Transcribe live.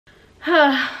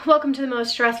Welcome to the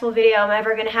most stressful video I'm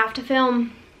ever gonna have to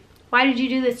film. Why did you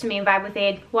do this to me, Vibe with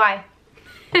Aid? Why?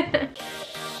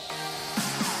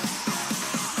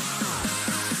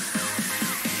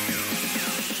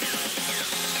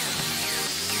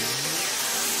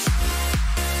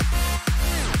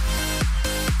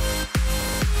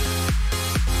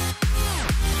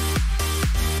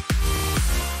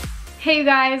 Hey you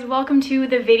guys, welcome to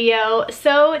the video.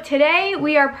 So today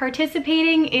we are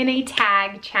participating in a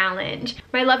tag challenge.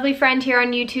 My lovely friend here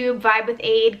on YouTube, Vibe with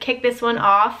Aid, kicked this one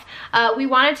off. We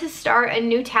wanted to start a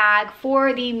new tag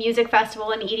for the music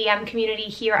festival and EDM community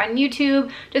here on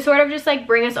YouTube to sort of just like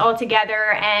bring us all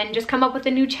together and just come up with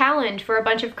a new challenge for a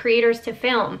bunch of creators to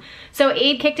film. So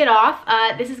Aid kicked it off.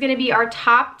 This is gonna be our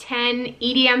top 10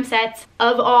 EDM sets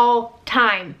of all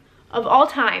time.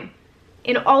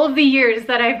 In all of the years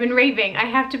that I've been raving, I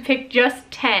have to pick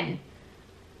just 10.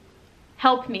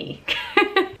 Help me.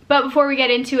 But before we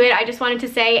get into it, I just wanted to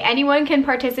say anyone can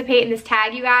participate in this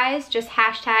tag, you guys. Just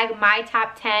hashtag my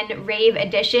top 10 rave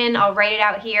edition. I'll write it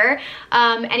out here.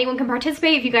 Anyone can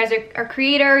participate. If you guys are a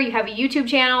creator, you have a YouTube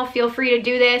channel, feel free to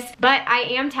do this. But I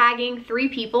am tagging 3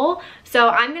 people. So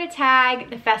I'm gonna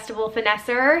tag the festival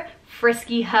Finesser,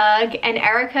 Frisky Hug, and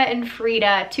Erica and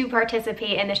Frida to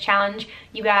participate in this challenge.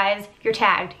 You guys, you're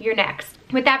tagged. You're next.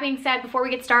 With that being said, before we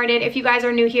get started, if you guys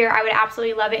are new here, I would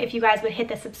absolutely love it if you guys would hit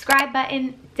the subscribe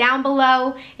button down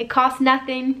below. It costs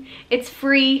nothing. It's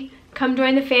free. Come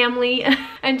join the family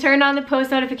and turn on the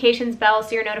post notifications bell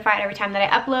so you're notified every time that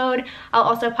I upload. I'll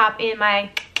also pop in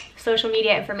my social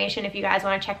media information if you guys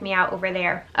want to check me out over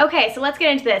there. Okay, so let's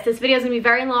get into this. This video is gonna be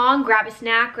very long. Grab a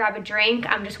snack, grab a drink.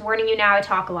 I'm just warning you now, I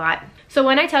talk a lot. So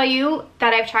when I tell you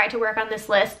that I've tried to work on this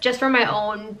list just for my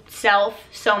own self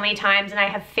so many times and I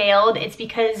have failed, it's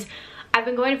because I've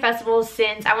been going to festivals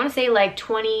since I want to say like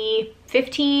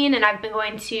 2015, and I've been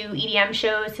going to EDM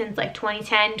shows since like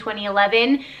 2010,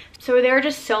 2011. So there are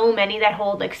just so many that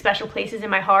hold like special places in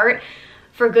my heart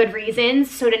for good reasons.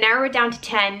 So to narrow it down to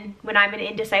 10 when I'm an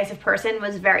indecisive person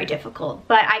was very difficult,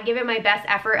 but I give it my best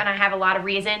effort and I have a lot of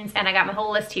reasons, and I got my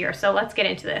whole list here. So let's get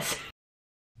into this.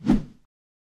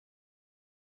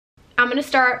 I'm gonna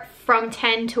start from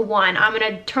 10 to 1. I'm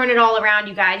gonna turn it all around,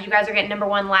 you guys. You guys are getting number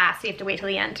 1 last, so you have to wait till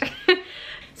the end.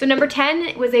 So number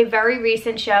 10 was a very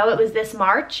recent show. It was this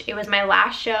March. It was my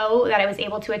last show that I was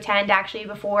able to attend actually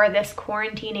before this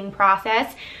quarantining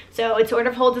process. So it sort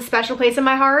of holds a special place in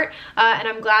my heart, and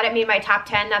I'm glad it made my top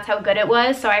 10. That's how good it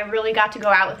was. So I really got to go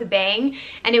out with a bang.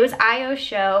 And it was IO's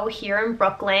show here in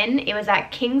Brooklyn. It was at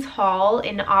King's Hall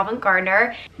in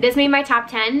Avant-Gardner. This made my top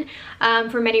 10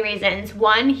 for many reasons.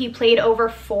 One, he played over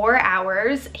 4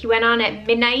 hours. He went on at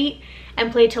midnight and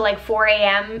played till like 4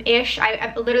 a.m.-ish.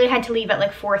 I literally had to leave at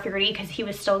like 4:30 because he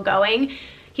was still going.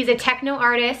 He's a techno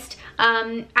artist.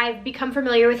 I've become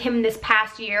familiar with him this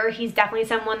past year. He's definitely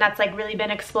someone that's like really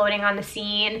been exploding on the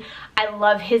scene. I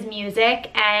love his music,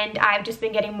 and I've just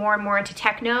been getting more and more into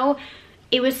techno.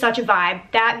 It was such a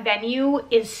vibe. That venue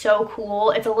is so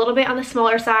cool. It's a little bit on the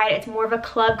smaller side. It's more of a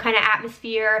club kind of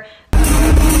atmosphere.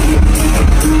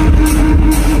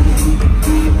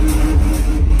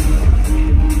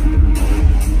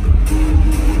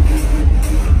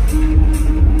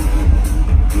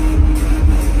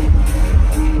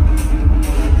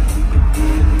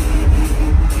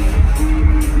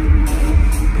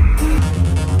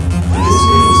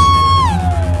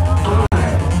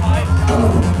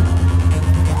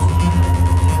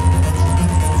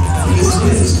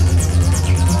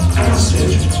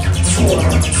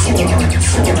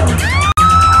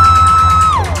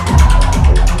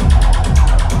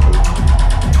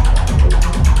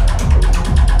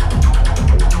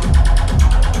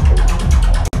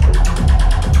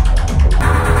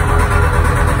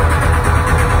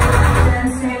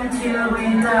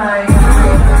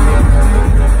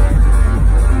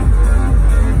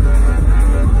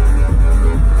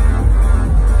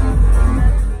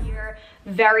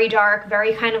 Very dark,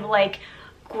 very kind of like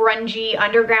grungy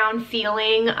underground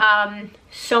feeling.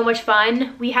 So much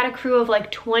fun. We had a crew of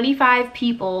like 25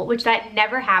 people, which that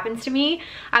never happens to me.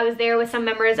 I was there with some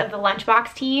members of the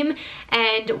Lunchbox team,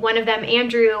 and one of them,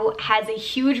 Andrew, has a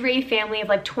huge rave family of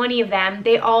like 20 of them.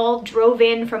 They all drove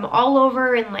in from all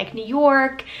over in like New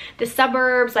York, the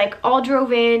suburbs, like all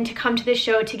drove in to come to this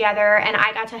show together, and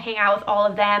I got to hang out with all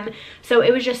of them. So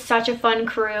it was just such a fun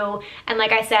crew. And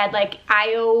like I said, like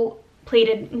IO played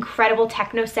an incredible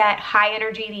techno set, high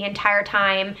energy the entire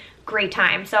time, great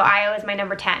time. So IO is my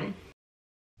number 10.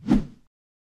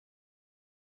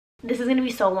 This is gonna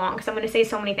be so long because I'm gonna say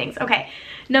so many things. Okay,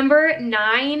 number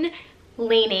 9,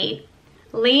 Lane 8.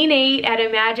 Lane 8 at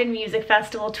Imagine Music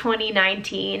Festival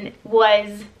 2019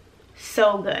 was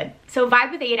so good. So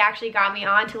Vibe with 8 actually got me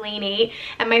on to Lane 8,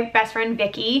 and my best friend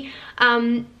Vicky,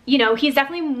 you know, he's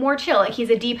definitely more chill. Like, he's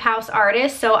a deep house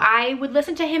artist, so I would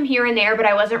listen to him here and there, but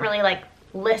I wasn't really like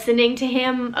listening to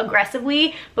him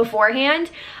aggressively beforehand,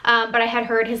 but I had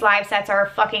heard his live sets are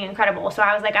fucking incredible, so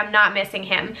I was like, I'm not missing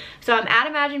him. So I'm at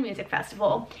Imagine Music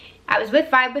Festival. I was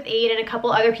with Vibe with 8 and a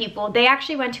couple other people. They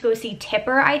actually went to go see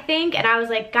Tipper, I think, and I was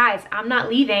like, guys, I'm not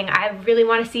leaving. I really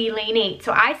want to see Lane 8.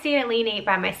 So I stayed at Lane 8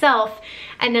 by myself,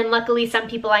 and then luckily some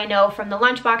people I know from the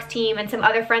Lunchbox team and some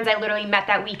other friends I literally met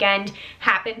that weekend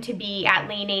happened to be at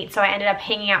Lane 8, so I ended up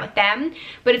hanging out with them.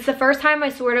 But it's the first time I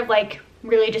sort of like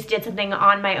really just did something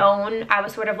on my own. I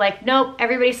was sort of like, nope,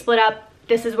 everybody split up.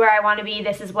 This is where I want to be.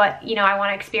 This is what, you know, I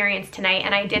want to experience tonight,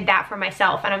 and I did that for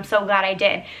myself, and I'm so glad I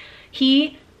did.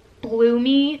 He blew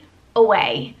me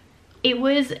away. It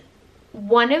was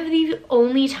one of the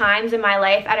only times in my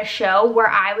life at a show where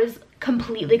I was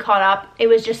completely caught up. It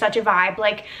was just such a vibe.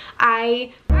 Like,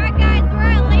 Alright guys, we're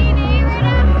at Lane 8 right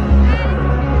now.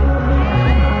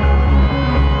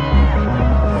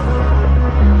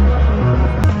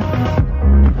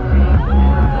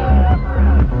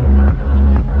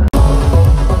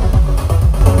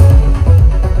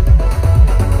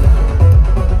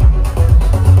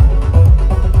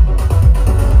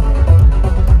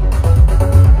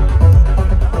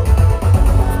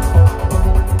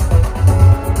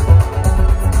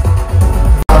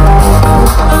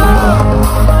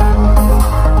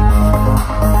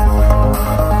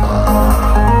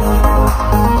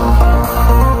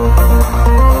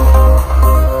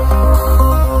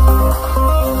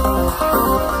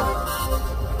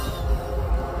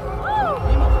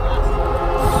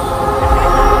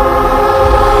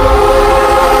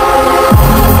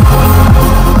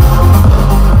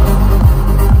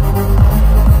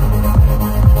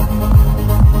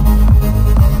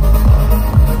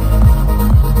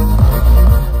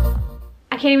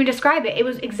 Can't even describe it. It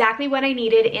was exactly what I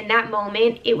needed in that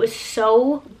moment. It was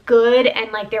so good,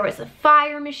 and like there was the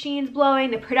fire machines blowing,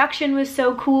 the production was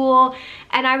so cool,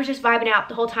 and I was just vibing out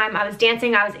the whole time. I was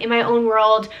dancing, I was in my own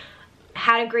world,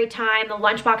 had a great time. The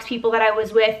Lunchbox people that I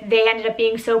was with, they ended up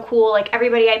being so cool. Like,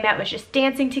 everybody I met was just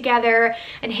dancing together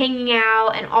and hanging out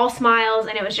and all smiles,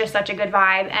 and it was just such a good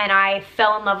vibe, and I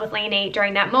fell in love with Lane 8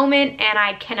 during that moment, and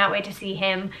I cannot wait to see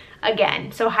him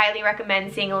again. So highly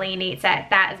recommend seeing a Lane 8 set.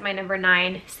 That is my number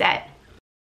 9 set.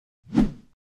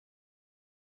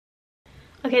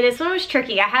 Okay, this one was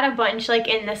tricky. I had a bunch like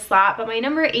in this slot, but my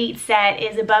number 8 set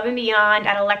is Above and Beyond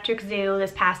at Electric Zoo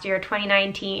this past year,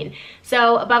 2019.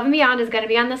 So Above and Beyond is gonna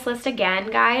be on this list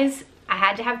again, guys. I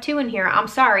had to have 2 in here. I'm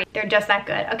sorry. They're just that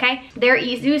good, okay? Their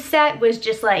Zoo set was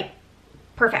just like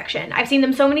perfection. I've seen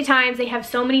them so many times. They have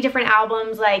so many different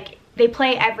albums. Like, they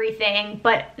play everything,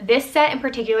 but this set in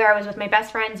particular, I was with my best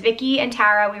friends, Vicky and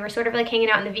Tara. We were sort of like hanging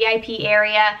out in the VIP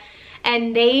area,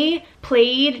 and they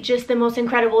played just the most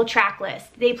incredible track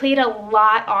list. They played a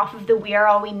lot off of the We Are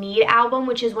All We Need album,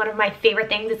 which is one of my favorite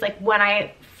things. It's like when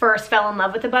I first fell in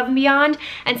love with Above and Beyond,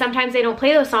 and sometimes they don't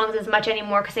play those songs as much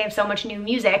anymore because they have so much new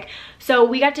music. So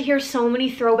we got to hear so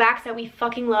many throwbacks that we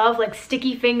fucking love, like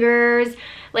Sticky Fingers.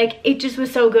 Like, it just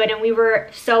was so good, and we were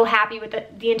so happy with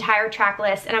the entire track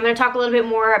list. And I'm going to talk a little bit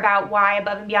more about why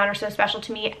Above and Beyond are so special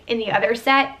to me in the other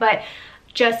set, but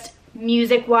just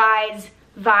music-wise,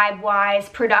 vibe-wise,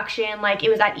 production, like, it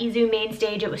was at EZoo main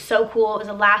stage. It was so cool. It was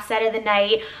the last set of the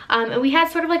night, and we had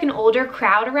sort of like an older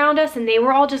crowd around us, and they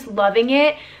were all just loving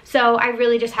it. So I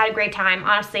really just had a great time,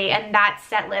 honestly. And that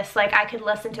set list, like, I could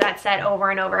listen to that set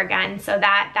over and over again. So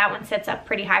that one sits up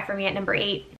pretty high for me at number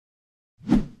 8.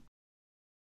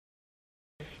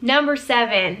 Number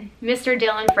 7, Mr.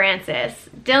 Dylan Francis.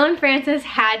 Dylan Francis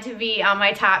had to be on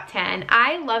my top 10.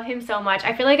 I love him so much.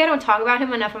 I feel like I don't talk about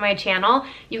him enough on my channel.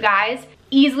 You guys,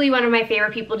 easily one of my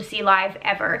favorite people to see live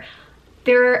ever.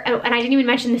 And I didn't even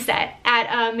mention the set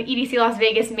at EDC Las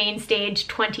Vegas main stage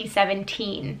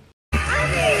 2017.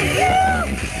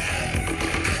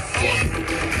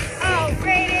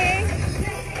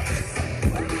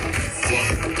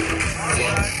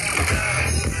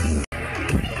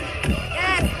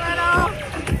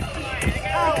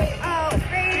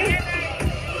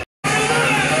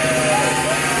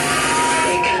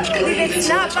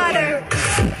 Not butter.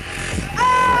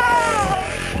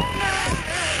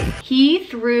 He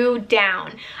threw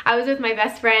down. I was with my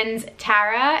best friends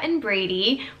Tara and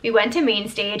Brady. We went to main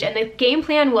stage, and the game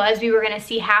plan was we were gonna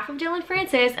see half of Dylan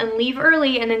Francis and leave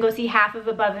early, and then go see half of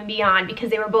Above and Beyond because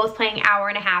they were both playing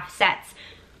hour-and-a-half sets.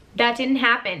 That didn't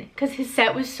happen because his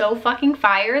set was so fucking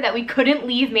fire that we couldn't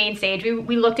leave main stage.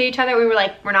 We looked at each other, we were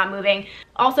like, we're not moving.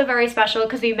 Also very special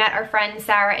because we met our friends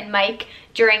Sarah and Mike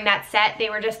during that set. They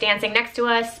were just dancing next to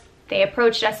us, They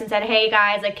approached us and said, hey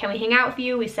guys, like, can we hang out with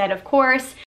you? We said, of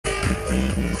course. You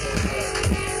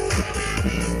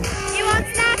on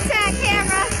Snapchat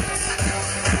camera?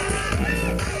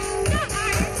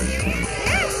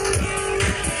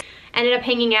 Ended up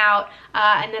hanging out,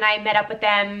 and then I met up with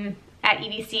them at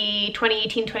EDC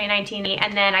 2018, 2019,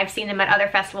 and then I've seen them at other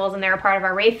festivals, and they're a part of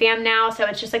our Rave fam now, so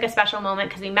it's just like a special moment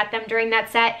because we met them during that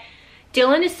set.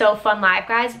 Dylan is so fun live,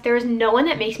 guys. There is no one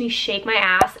that makes me shake my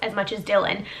ass as much as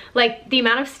Dylan. Like, the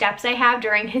amount of steps I have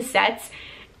during his sets,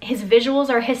 his visuals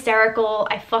are hysterical.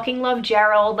 I fucking love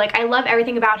Gerald. Like, I love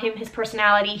everything about him, his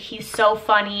personality. He's so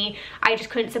funny. I just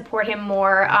couldn't support him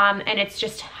more, and it's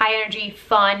just high energy,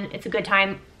 fun. It's a good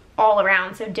time all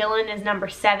around. So Dylan is number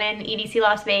 7, EDC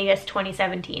Las Vegas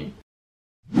 2017.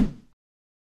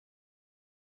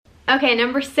 Okay,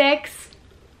 number 6,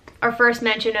 our first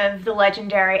mention of the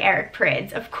legendary Eric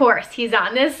Prydz. Of course, he's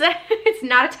on this. It's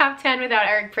not a top 10 without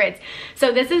Eric Prydz.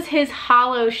 So this is his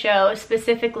Hollow show,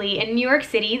 specifically in New York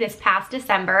City this past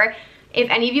December.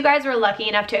 If any of you guys were lucky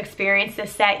enough to experience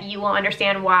this set, you will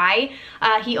understand why.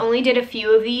 He only did a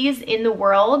few of these in the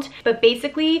world, but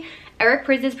basically Eric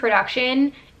Prydz's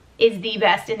production is the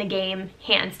best in the game,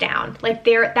 hands down. Like,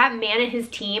 that man and his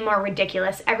team are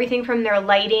ridiculous. Everything from their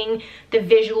lighting, the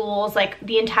visuals, like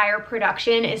the entire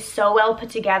production is so well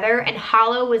put together. And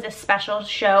Hollow was a special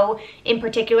show in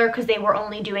particular because they were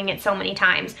only doing it so many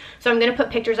times. So I'm gonna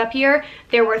put pictures up here.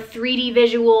 There were 3D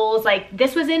visuals. Like,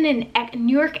 this was in a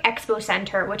New York Expo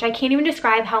Center, which I can't even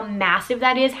describe how massive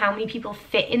that is, how many people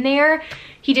fit in there.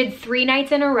 He did 3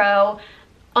 nights in a row.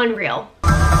 Unreal.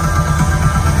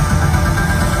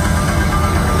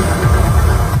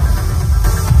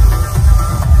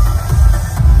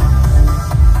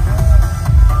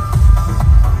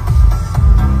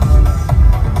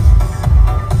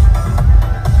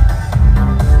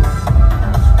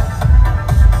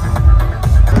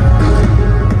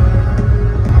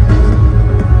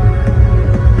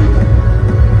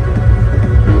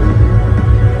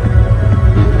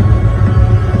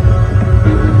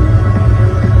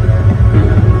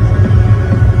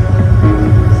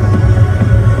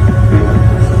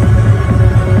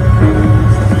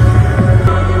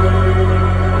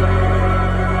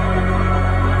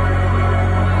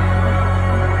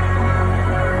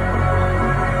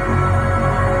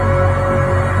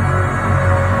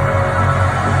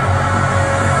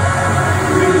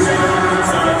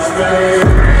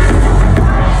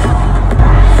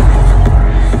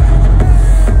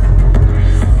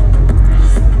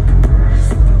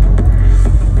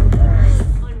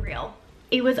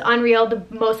 It was unreal, the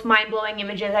most mind-blowing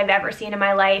images I've ever seen in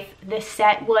my life. This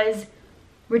set was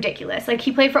ridiculous. Like,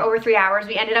 he played for over 3 hours.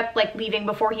 We ended up like leaving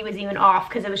before he was even off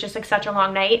because it was just like such a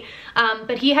long night.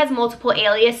 But he has multiple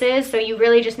aliases, so you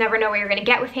really just never know where you're gonna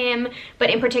get with him. But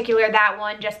in particular that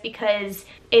one, just because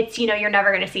it's, you know, you're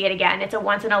never gonna see it again. It's a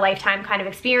once in a lifetime kind of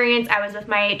experience. I was with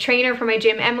my trainer for my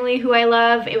gym, Emily, who I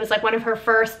love. It was like one of her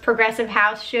first progressive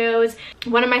house shows.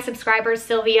 One of my subscribers,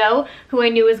 Silvio, who I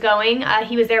knew was going,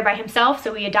 he was there by himself,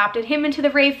 so we adopted him into the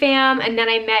Rave fam. And then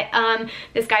I met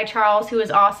this guy Charles, who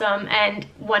was awesome, and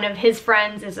one of his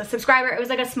friends is a subscriber. It was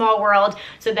like a small world.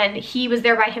 So then he was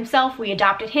there by himself, we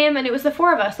adopted him, and it was the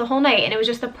 4 of us the whole night. And it was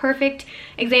just the perfect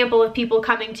example of people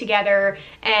coming together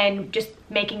and just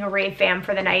making a Rave fam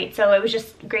for the night. So it was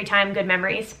just a great time, good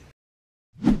memories.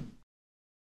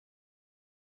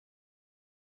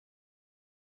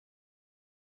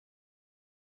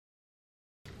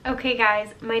 Okay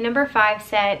guys, my number 5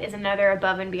 set is another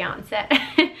Above and Beyond set.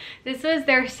 This was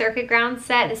their Circuit Ground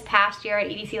set this past year at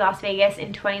EDC Las Vegas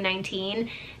in 2019.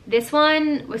 This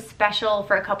one was special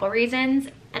for a couple reasons,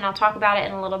 and I'll talk about it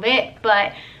in a little bit,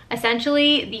 but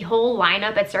essentially the whole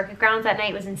lineup at Circuit Grounds that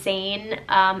night was insane.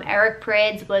 Eric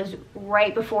Prydz was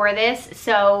right before this,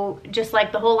 so just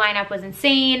like the whole lineup was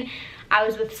insane. I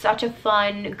was with such a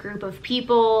fun group of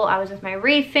people. I was with my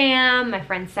Rave fam, my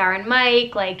friends Sarah and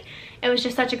Mike. Like, it was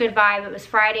just such a good vibe. It was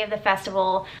Friday of the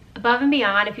festival. Above and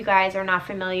Beyond, if you guys are not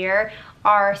familiar,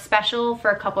 are special for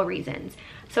a couple reasons.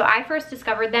 So I first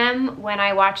discovered them when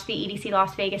I watched the EDC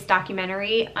Las Vegas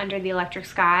documentary, Under the Electric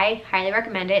Sky. Highly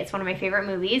recommend it. It's one of my favorite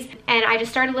movies. And I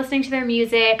just started listening to their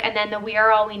music, and then the We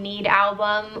Are All We Need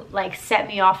album like set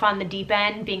me off on the deep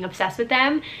end, being obsessed with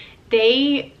them.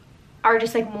 They are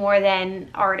just like more than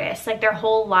artists. Like their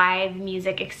whole live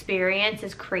music experience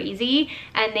is crazy,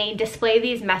 and they display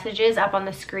these messages up on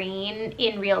the screen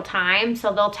in real time.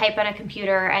 So they'll type on a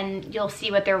computer and you'll see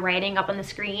what they're writing up on the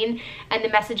screen, and the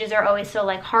messages are always so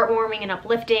like heartwarming and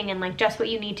uplifting and like just what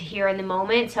you need to hear in the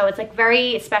moment. So it's like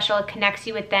very special. It connects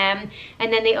you with them.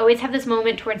 And then they always have this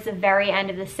moment towards the very end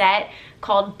of the set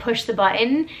called push the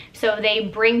button. So they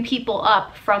bring people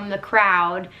up from the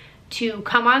crowd to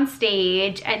come on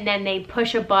stage, and then they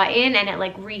push a button and it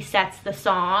like resets the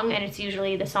song, and it's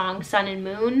usually the song Sun and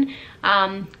Moon.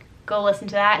 Go listen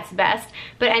to that, it's the best.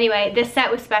 But anyway, this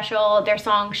set was special. Their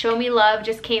song Show Me Love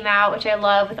just came out, which I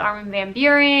love, with Armin van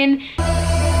Buuren.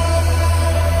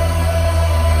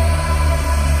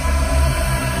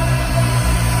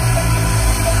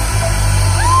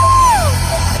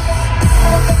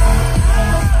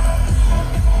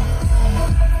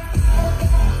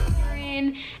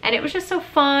 And it was just so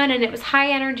fun, and it was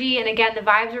high energy, and again, the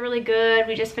vibes are really good.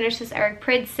 We just finished this Eric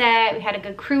Prydz set. We had a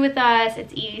good crew with us.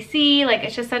 It's EDC, like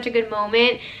it's just such a good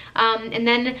moment. And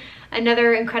then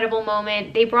another incredible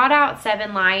moment, they brought out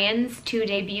Seven Lions to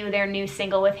debut their new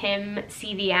single with him,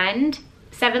 See the End.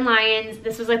 Seven Lions,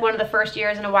 this was like one of the first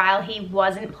years in a while he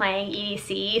wasn't playing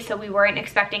EDC, so we weren't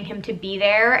expecting him to be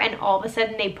there, and all of a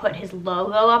sudden they put his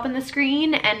logo up on the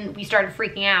screen and we started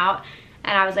freaking out.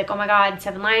 And I was like, oh my God,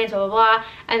 Seven Lions, blah, blah, blah.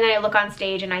 And then I look on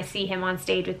stage and I see him on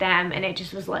stage with them, and it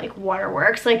just was like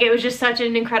waterworks. Like it was just such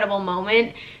an incredible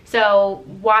moment. So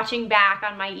watching back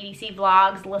on my EDC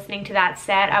vlogs, listening to that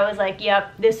set, I was like,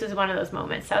 yep, this was one of those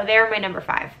moments. So they're my number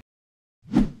 5.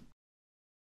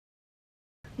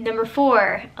 Number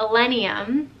 4,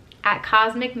 Illenium at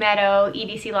Cosmic Meadow,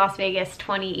 EDC Las Vegas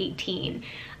 2018.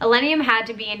 Illenium had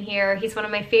to be in here. He's one of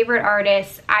my favorite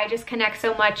artists. I just connect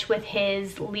so much with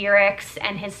his lyrics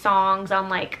and his songs on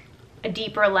like a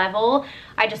deeper level.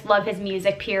 I just love his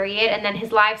music, period. And then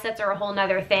his live sets are a whole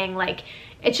nother thing. Like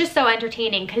it's just so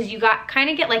entertaining because you kind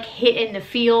of get like hit in the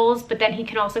feels, but then he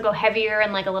can also go heavier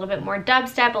and like a little bit more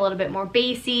dubstep, a little bit more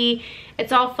bassy.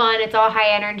 It's all fun, it's all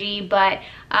high energy, but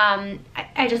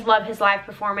I just love his live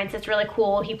performance. It's really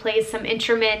cool. He plays some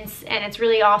instruments and it's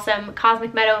really awesome.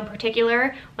 Cosmic Meadow in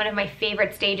particular, one of my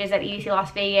favorite stages at EDC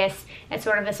Las Vegas. It's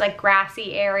sort of this like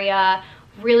grassy area,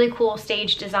 really cool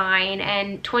stage design.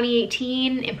 And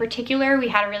 2018 in particular, we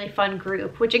had a really fun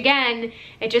group, which again,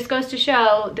 it just goes to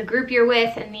show the group you're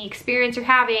with and the experience you're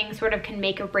having sort of can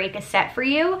make or break a set for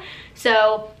you.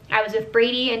 So I was with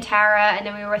Brady and Tara, and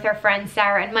then we were with our friends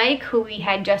Sarah and Mike, who we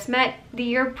had just met the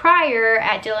year prior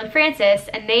at Dylan Francis,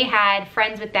 and they had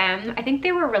friends with them. I think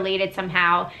they were related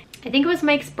somehow. I think it was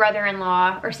Mike's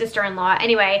brother-in-law or sister-in-law.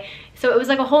 Anyway, so it was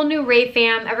like a whole new Rave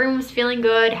fam. Everyone was feeling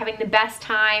good, having the best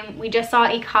time. We just saw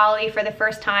Ikali for the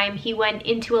first time. He went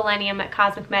into Illenium at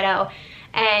Cosmic Meadow,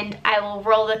 and I will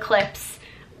roll the clips.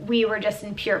 We were just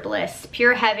in pure bliss,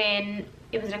 pure heaven.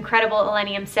 It was an incredible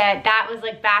Illenium set. That was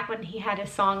like back when he had his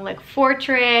song like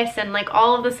Fortress and like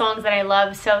all of the songs that I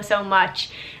love so, so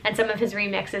much. And some of his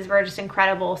remixes were just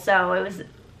incredible. So it was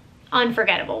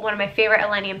unforgettable. One of my favorite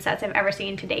Illenium sets I've ever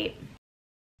seen to date.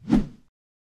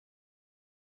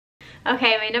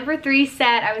 Okay, my number 3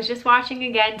 set I was just watching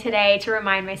again today to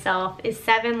remind myself is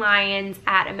Seven Lions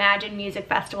at Imagine Music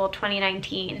Festival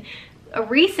 2019. A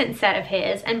recent set of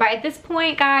his, and by this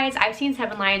point, guys, I've seen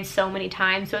Seven Lions so many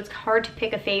times, so it's hard to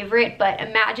pick a favorite, but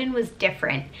Imagine was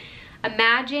different.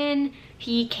 Imagine,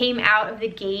 he came out of the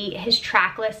gate, his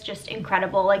track list just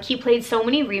incredible. Like he played so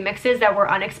many remixes that were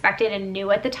unexpected and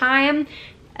new at the time.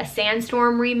 A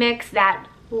Sandstorm remix that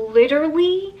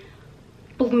literally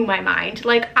blew my mind.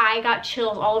 Like I got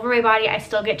chills all over my body. I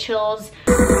still get chills.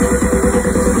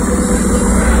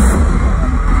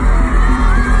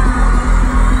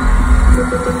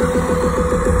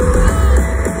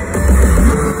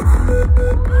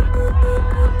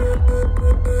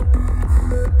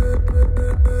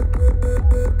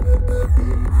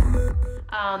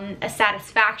 A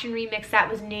Satisfaction remix that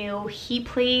was new. He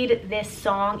played this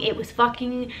song. It was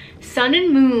fucking Sun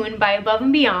and Moon by Above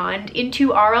and Beyond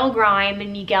into RL Grime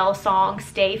and Miguel's song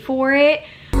Stay For It.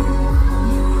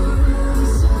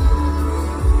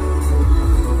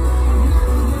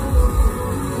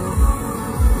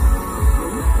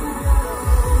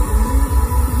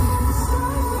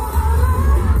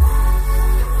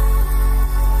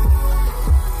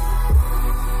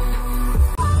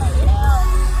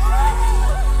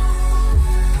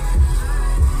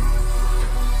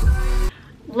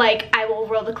 Like, I will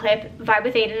roll the clip. Vibe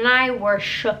with Aiden and I were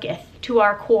shooketh to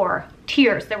our core.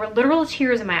 Tears. There were literal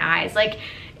tears in my eyes. Like,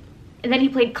 And then he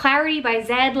played Clarity by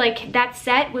Zed. Like, that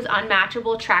set was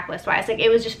unmatchable track list wise. Like, it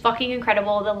was just fucking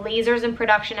incredible. The lasers in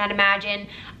production at Imagine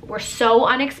were so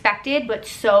unexpected, but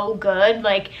so good.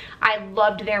 Like, I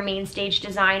loved their main stage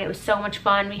design. It was so much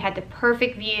fun. We had the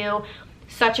perfect view,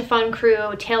 such a fun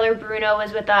crew. Taylor Bruno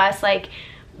was with us. Like,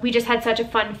 we just had such a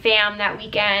fun fam that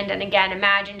weekend. And again,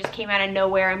 Imagine just came out of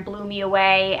nowhere and blew me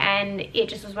away. And it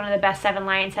just was one of the best Seven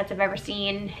Lion sets I've ever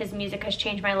seen. His music has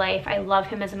changed my life. I love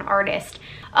him as an artist.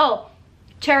 Oh,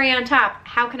 cherry on top,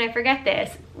 how can I forget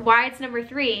this? Why it's number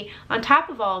 3, on top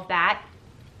of all of that,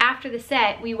 after the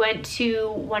set, we went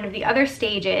to one of the other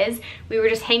stages. We were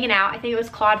just hanging out. I think it was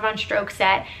Claude Von Stroke's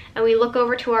set. And we look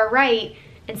over to our right,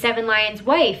 and Seven Lions'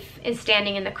 wife is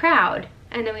standing in the crowd.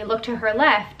 And then we look to her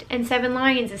left, and Seven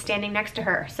Lions is standing next to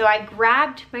her. So I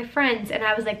grabbed my friends, and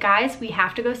I was like, guys, we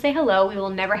have to go say hello. We will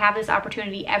never have this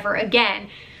opportunity ever again.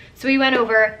 So we went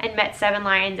over and met Seven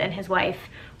Lions and his wife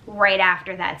right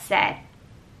after that set.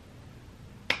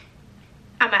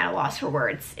 I'm at a loss for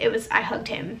words. I hugged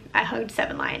him. I hugged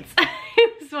Seven Lions.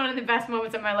 It was one of the best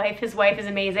moments of my life. His wife is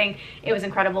amazing. It was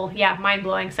incredible. Yeah, mind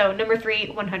blowing. So number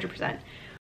 3, 100%.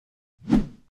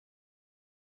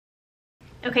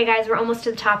 Okay guys, we're almost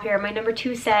to the top here. My number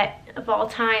 2 set of all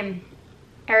time,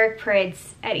 Eric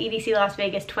Prydz at EDC Las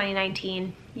Vegas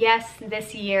 2019. Yes,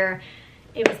 this year.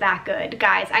 It was that good.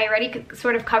 Guys, I already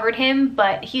sort of covered him,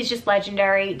 but he's just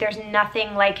legendary. There's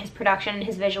nothing like his production and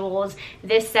his visuals.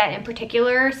 This set in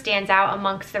particular stands out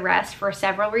amongst the rest for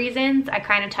several reasons. I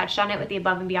kind of touched on it with the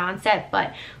Above and Beyond set,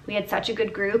 but we had such a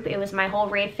good group. It was my whole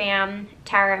Rave fam.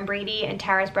 Tara and Brady and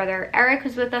Tara's brother Eric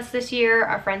was with us this year.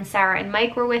 Our friends Sarah and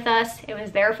Mike were with us. It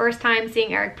was their first time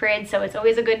seeing Eric Prydz, so it's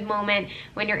always a good moment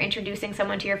when you're introducing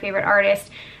someone to your favorite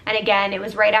artist. And again, it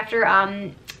was right after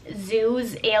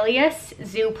Zoo's Alias.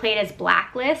 Zoo played as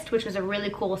Blacklist, which was a really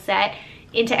cool set,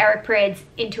 into Eric Prydz,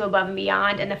 into Above and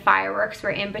Beyond, and the fireworks were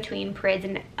in between Prydz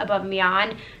and Above and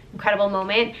Beyond. Incredible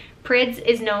moment. Prydz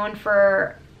is known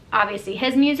for obviously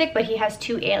his music, but he has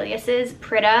 2 aliases,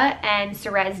 Frida and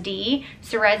Cerez D.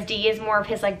 Cerez D is more of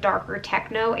his like darker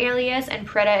techno alias, and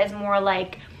Frida is more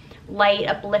like light,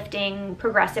 uplifting,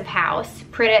 progressive house.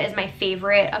 Frida is my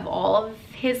favorite of all of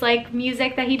his like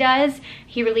music that he does.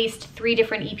 He released 3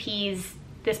 different EPs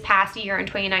this past year in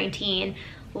 2019.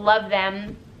 Love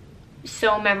them.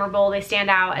 So memorable. They stand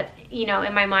out, you know,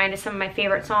 in my mind as some of my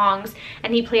favorite songs.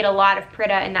 And he played a lot of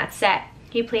Frida in that set.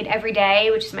 He played Every Day,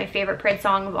 which is my favorite Prydz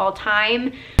song of all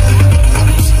time.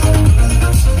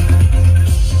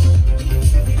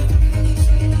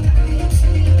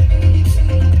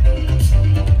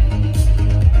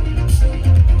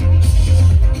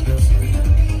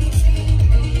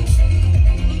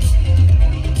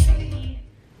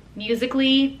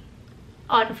 Musically,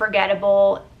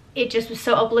 unforgettable. It just was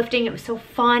so uplifting. It was so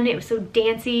fun. It was so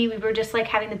dancey. We were just like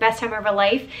having the best time of our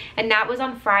life. And that was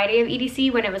on Friday of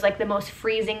EDC when it was like the most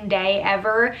freezing day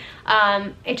ever.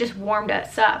 It just warmed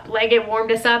us up. Like, it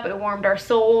warmed us up. It warmed our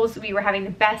souls. We were having the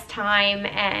best time.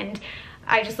 And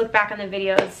I just look back on the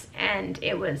videos and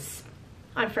it was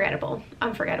unforgettable.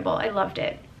 Unforgettable. I loved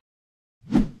it.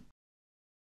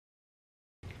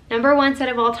 Number 1 set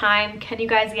of all time. Can you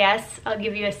guys guess? I'll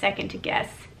give you a second to guess.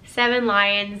 Seven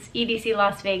Lions, EDC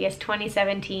Las Vegas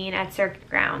 2017 at Circuit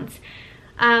Grounds.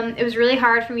 It was really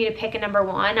hard for me to pick a number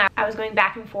 1. I was going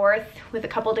back and forth with a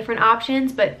couple different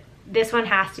options, but this one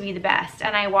has to be the best.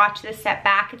 And I watched this set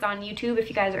back. It's on YouTube if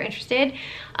you guys are interested.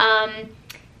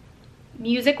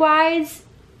 Music-wise,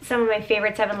 some of my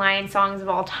favorite Seven Lions songs of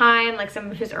all time. Like,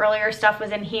 some of his earlier stuff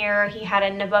was in here. He had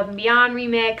an Above and Beyond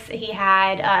remix. He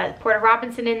had Porter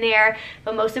Robinson in there.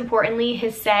 But most importantly,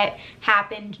 his set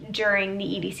happened during the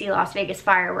EDC Las Vegas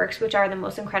fireworks, which are the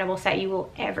most incredible set you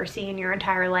will ever see in your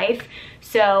entire life.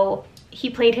 So he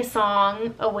played his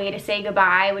song A Way to Say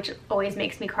Goodbye, which always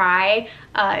makes me cry,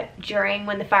 during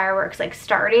when the fireworks like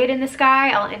started in the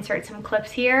sky. I'll insert some clips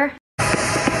here.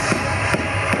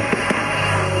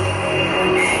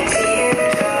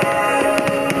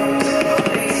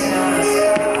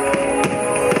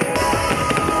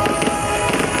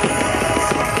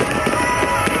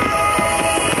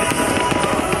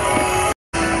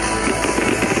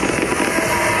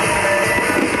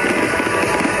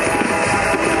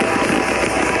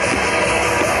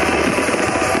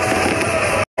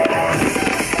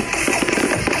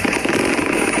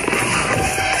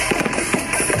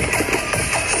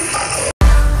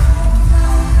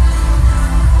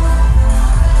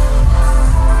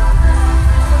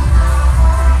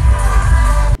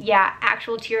 Yeah,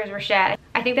 actual tears were shed.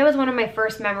 I think that was one of my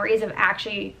first memories of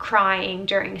actually crying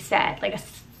during a set, like a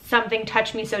something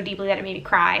touched me so deeply that it made me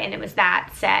cry, and it was that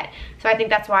set. So I think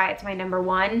that's why it's my number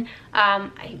one.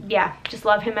 Yeah, just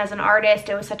love him as an artist.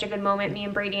 It was such a good moment. Me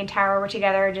and Brady and Tara were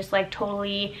together, just like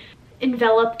totally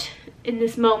enveloped in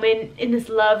this moment, in this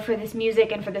love for this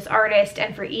music and for this artist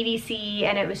and for EDC,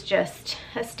 and it was just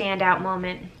a standout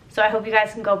moment. So I hope you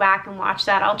guys can go back and watch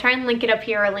that. I'll try and link it up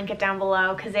here or link it down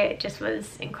below, because it just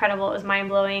was incredible. It was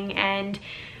mind-blowing, and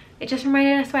it just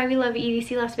reminded us why we love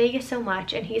EDC Las Vegas so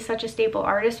much, and he's such a staple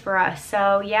artist for us.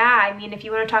 So yeah, I mean, if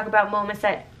you want to talk about moments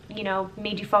that, you know,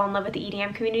 made you fall in love with the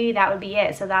EDM community, that would be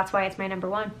it. So that's why it's my number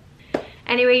one.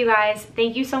 Anyway, you guys,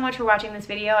 thank you so much for watching this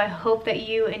video. I hope that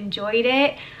you enjoyed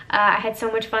it. I had so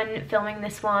much fun filming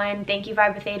this one. Thank you,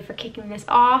 Vibe with Aid, for kicking this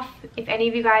off. If any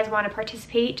of you guys want to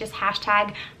participate, just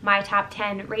hashtag my top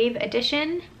 10 rave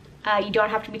edition. You don't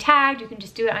have to be tagged. You can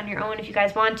just do it on your own if you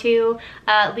guys want to.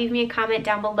 Leave me a comment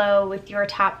down below with your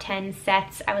top 10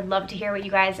 sets. I would love to hear what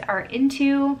you guys are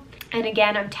into. And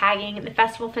again, I'm tagging the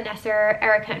Festival Finesser,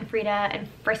 Erica and Frida, and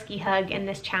Frisky Hug in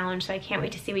this challenge, so I can't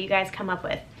wait to see what you guys come up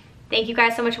with. Thank you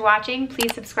guys so much for watching.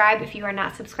 Please subscribe if you are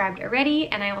not subscribed already,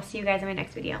 and I will see you guys in my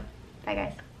next video. Bye,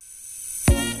 guys.